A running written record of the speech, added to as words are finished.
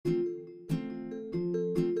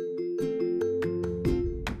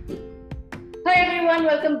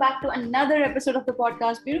everyone, welcome back to another episode of the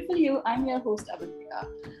podcast Beautiful You. I'm your host Avantika.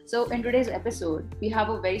 So in today's episode, we have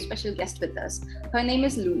a very special guest with us. Her name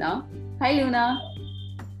is Luna. Hi Luna.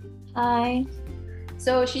 Hi.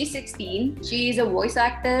 So she's 16. She is a voice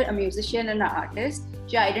actor, a musician, and an artist.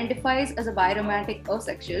 She identifies as a biromantic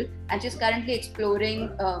asexual, and she's currently exploring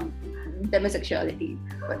demisexuality.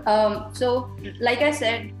 So, like I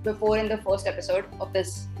said before in the first episode of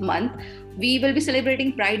this month, we will be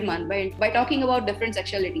celebrating Pride Month by talking about different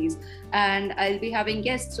sexualities, and I'll be having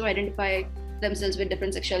guests who identify themselves with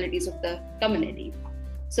different sexualities of the community.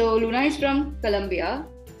 So, Luna is from Colombia.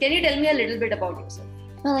 Can you tell me a little bit about yourself?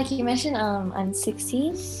 Well, like you mentioned, I'm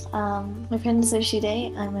 16. My friend is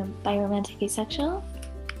Shide. I'm a biromantic asexual.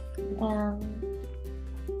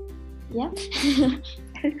 Yeah.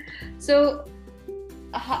 So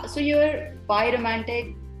you're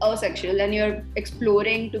biromantic, asexual, and you're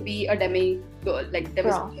exploring to be a demi-girl, like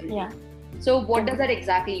demisexual. Yeah. So what does that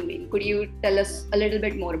exactly mean? Could you tell us a little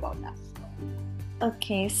bit more about that?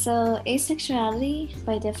 Okay, so asexuality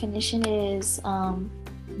by definition is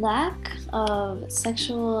lack of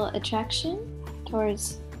sexual attraction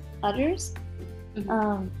towards others.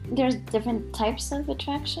 Mm-hmm. There's different types of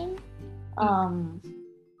attraction.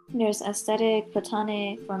 There's aesthetic,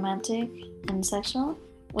 platonic, romantic, and sexual,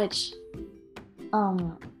 which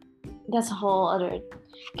that's a whole other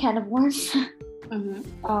can of worms.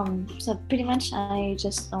 Mm-hmm. So pretty much I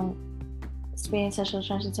just don't experience sexual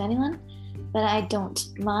attraction to anyone, but I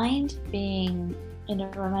don't mind being in a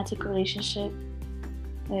romantic relationship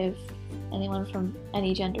with anyone from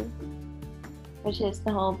any gender, which is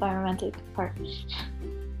the whole biromantic part.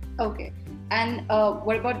 Okay. And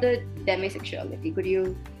what about the demisexuality? Could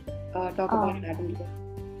you talk about that a little bit?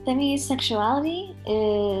 Demisexuality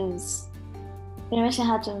is pretty much I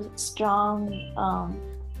had a strong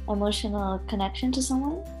emotional connection to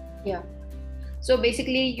someone. Yeah. So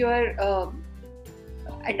basically, you're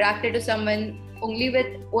attracted to someone only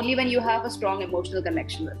when you have a strong emotional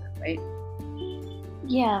connection with them, right?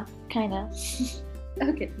 Yeah, kind of.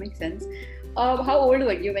 Okay, makes sense. How old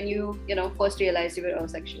were you when you first realized you were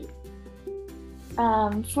asexual?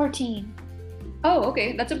 14. Oh,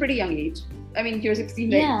 okay. That's a pretty young age. I mean, you're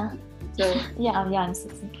 16, right? Yeah. So yeah, I'm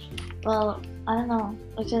 16. Well, I don't know.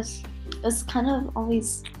 It's kind of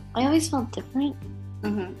I always felt different.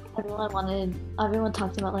 Mm-hmm. Everyone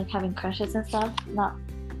talked about like having crushes and stuff.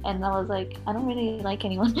 And I was like, I don't really like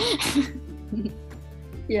anyone.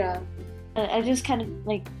 Yeah. I just kind of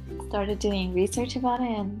like started doing research about it,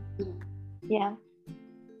 and yeah.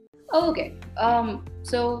 Oh, okay.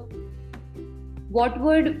 So what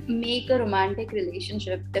would make a romantic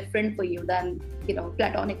relationship different for you than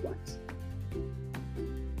platonic ones?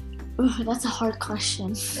 Ooh, that's a hard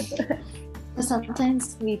question.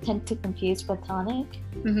 Sometimes we tend to confuse platonic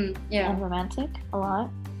and romantic a lot,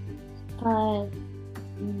 but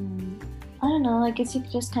I don't know. I guess you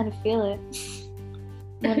can just kind of feel it.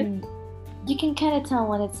 When you can kind of tell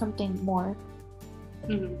when it's something more.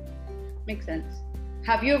 Mm-hmm. Makes sense.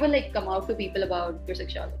 Have you ever come out to people about your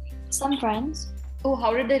sexuality? Some friends. Oh,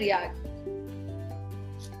 how did they react?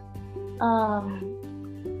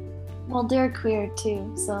 Well, they're queer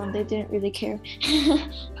too, so they didn't really care.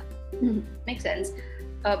 Makes sense.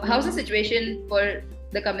 How's the situation for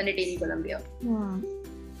the community in Colombia?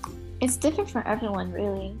 It's different for everyone,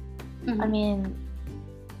 really. Mm-hmm. I mean,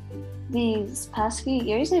 these past few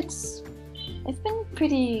years, it's been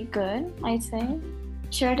pretty good, I'd say.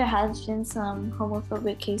 Sure, there has been some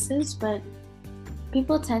homophobic cases, but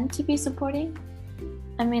people tend to be supporting.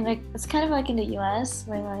 I mean, it's kind of like in the US,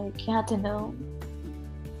 where you have to know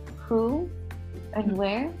who and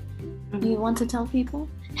where you want to tell people.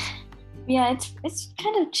 Yeah, it's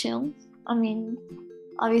kind of chill. I mean,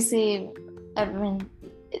 obviously,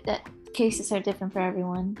 cases are different for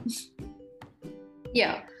everyone.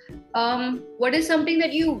 Yeah. What is something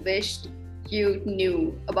that you wished you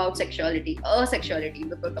knew about sexuality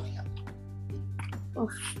before coming out?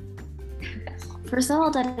 Oof. First of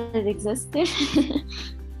all, that it existed.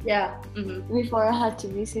 Yeah. Mm-hmm. Before I had to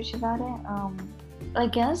research about it, I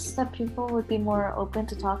guess that people would be more open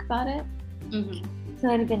to talk about it. Mm-hmm.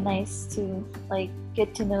 So it'd be nice to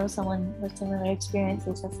get to know someone with similar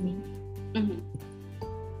experiences as me. Mm-hmm.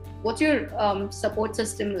 What's your support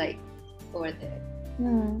system like over there?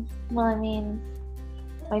 Well, I mean,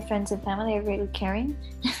 my friends and family are really caring.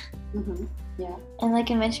 Mm-hmm. Yeah. And like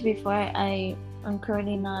I mentioned before, I'm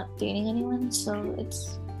currently not dating anyone, so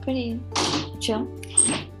it's pretty chill.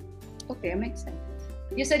 Okay, makes sense.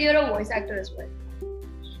 You said you're a voice actor as well.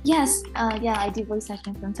 Yes, yeah, I do voice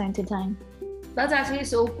acting from time to time. That's actually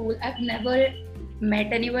so cool. I've never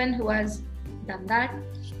met anyone who has done that.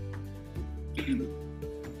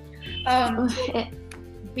 um,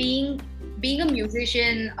 being a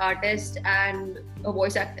musician, artist, and a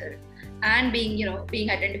voice actor, and being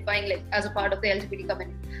identifying like as a part of the LGBT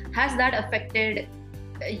community, has that affected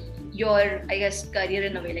your, I guess, career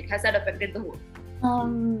in a way? Like, has that affected the whole?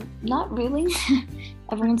 Not really.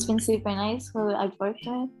 Everyone's been super nice who I've worked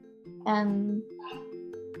with, and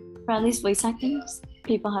for at least voice acting,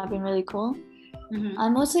 people have been really cool. Mm-hmm. I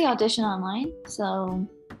mostly audition online, so.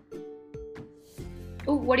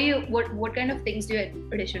 Oh, what kind of things do you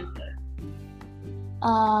audition for?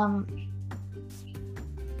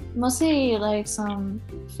 Mostly like some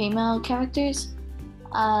female characters.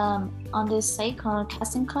 On this site called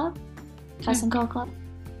Casting Call Club.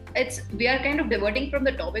 We are kind of diverting from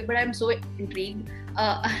the topic, but I'm so intrigued.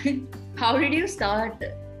 How did you start,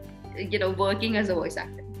 working as a voice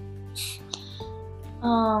actor?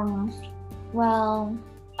 Well,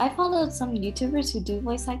 I followed some YouTubers who do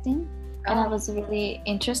voice acting, and I was really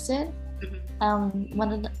interested.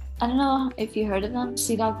 Mm-hmm. I don't know if you heard of them,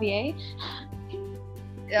 C-Dog VA.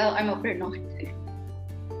 I'm afraid not.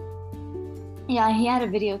 Yeah, he had a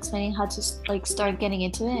video explaining how to like start getting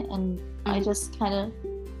into it, and I just kind of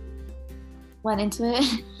went into it.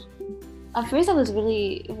 At first, I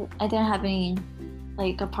didn't have any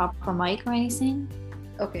like a proper mic or anything.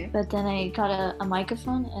 Okay. But then I got a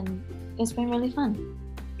microphone, and it's been really fun.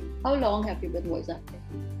 How long have you been voice acting?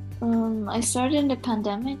 I started in the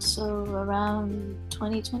pandemic, so around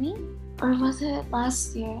 2020, or was it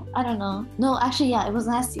last year? I don't know. No, actually, yeah, it was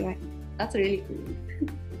last year. That's really cool.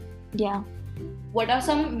 Yeah. What are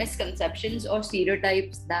some misconceptions or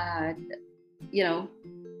stereotypes that,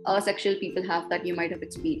 asexual people have that you might have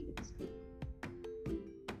experienced?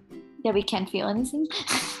 Yeah, we can't feel anything.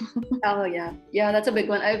 Oh, yeah. Yeah, that's a big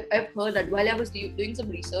one. I've heard that while I was doing some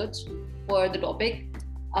research for the topic,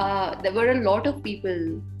 there were a lot of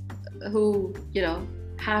people who,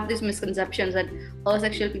 have these misconceptions that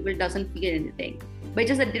asexual people doesn't feel anything. But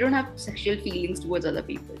just that they don't have sexual feelings towards other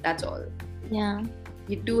people. That's all. Yeah.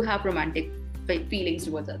 You do have romantic feelings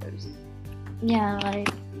towards others. Yeah, like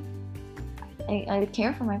I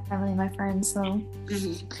care for my family and my friends, so.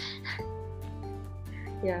 Mm-hmm.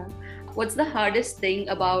 Yeah. What's the hardest thing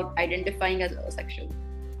about identifying as asexual?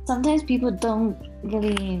 Sometimes people don't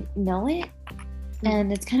really know it,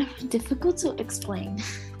 and it's kind of difficult to explain.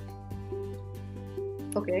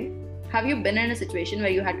 Okay. Have you been in a situation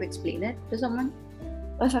where you had to explain it to someone?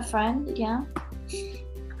 With a friend, yeah.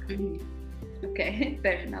 Mm-hmm. Okay,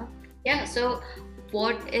 fair enough. Yeah, so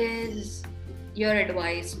what is your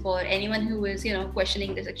advice for anyone who is,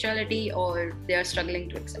 questioning their sexuality or they are struggling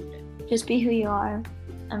to accept it? Just be who you are.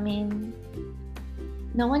 I mean,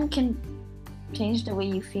 no one can change the way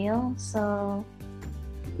you feel, so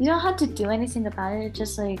you don't have to do anything about it.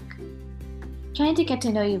 Just like trying to get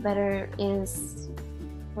to know you better is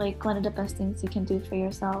like one of the best things you can do for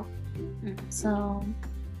yourself. Mm-hmm. So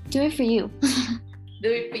do it for you. Do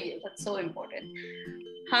it for you. That's so important.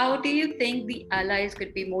 How do you think the allies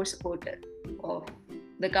could be more supportive of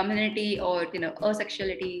the community or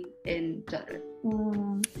asexuality in general?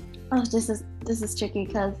 Oh, this is tricky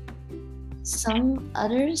because some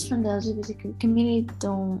others from the LGBT community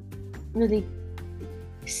don't really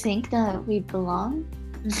think that we belong,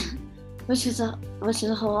 which is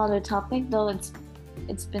a whole other topic. Though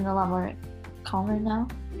it's been a lot more calmer now.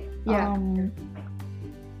 Yeah.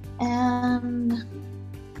 And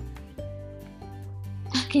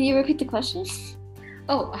can you repeat the question?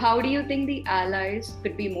 Oh, how do you think the allies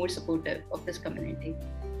could be more supportive of this community?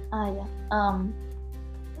 Yeah.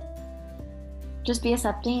 Just be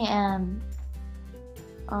accepting and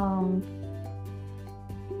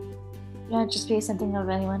just be accepting of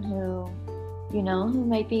anyone who who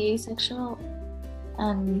might be asexual,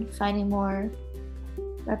 and finding more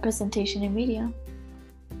representation in media.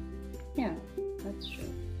 Yeah, that's true.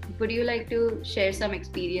 Would you like to share some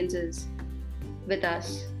experiences with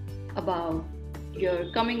us about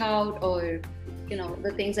your coming out, or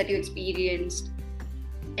the things that you experienced,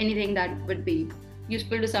 anything that would be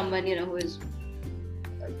useful to someone who is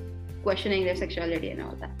questioning their sexuality and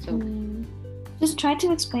all that? So just try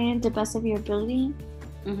to explain it the best of your ability.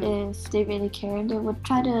 If they really care, they would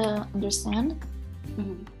try to understand.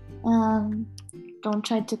 Don't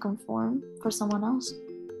try to conform for someone else.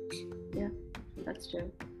 Yeah, that's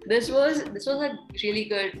true. This was a really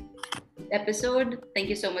good episode. Thank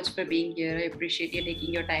you so much for being here. I appreciate you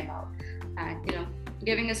taking your time out and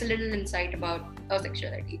giving us a little insight about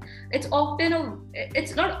asexuality. It's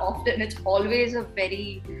not often, it's always a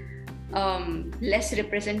very less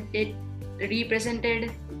represented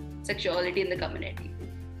sexuality in the community,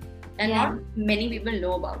 and not many people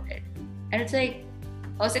know about it. And it's like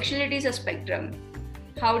asexuality is a spectrum.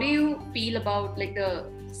 how do you feel about like the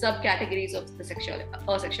subcategories of the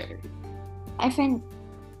asexuality? I find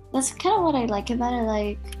that's kind of what I like about it.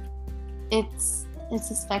 Like, it's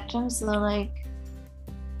a spectrum, so like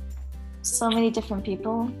so many different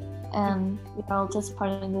people, and we're all just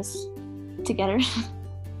part of this together.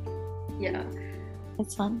 Yeah,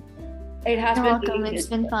 it's fun. It has You're been welcome. really It's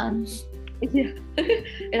been fun. Yeah,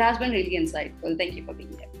 it has been really insightful. Thank you for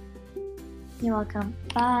being here. You're welcome.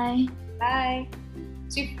 Bye. Bye.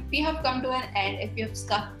 So if we have come to an end, if you have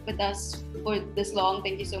stuck with us for this long,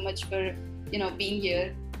 thank you so much for being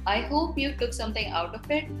here. I hope you took something out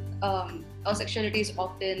of it. Our sexuality is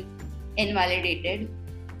often invalidated.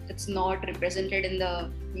 It's not represented in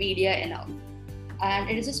the media enough. And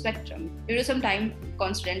it is a spectrum. Due to some time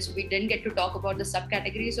constraints, we didn't get to talk about the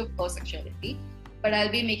subcategories of asexuality, but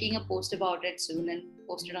I'll be making a post about it soon and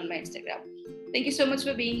post it on my Instagram. Thank you so much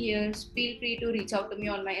for being here. Feel free to reach out to me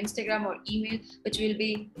on my Instagram or email, which will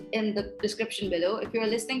be in the description below. If you're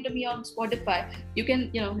listening to me on Spotify, you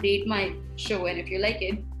can, rate my show, and if you like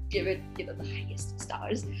it, give it, the highest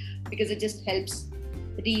stars, because it just helps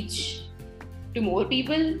reach to more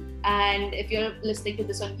people. And if you're listening to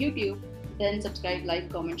this on YouTube, then subscribe, like,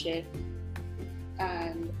 comment, share.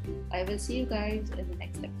 And I will see you guys in the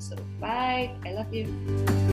next episode. Bye. I love you.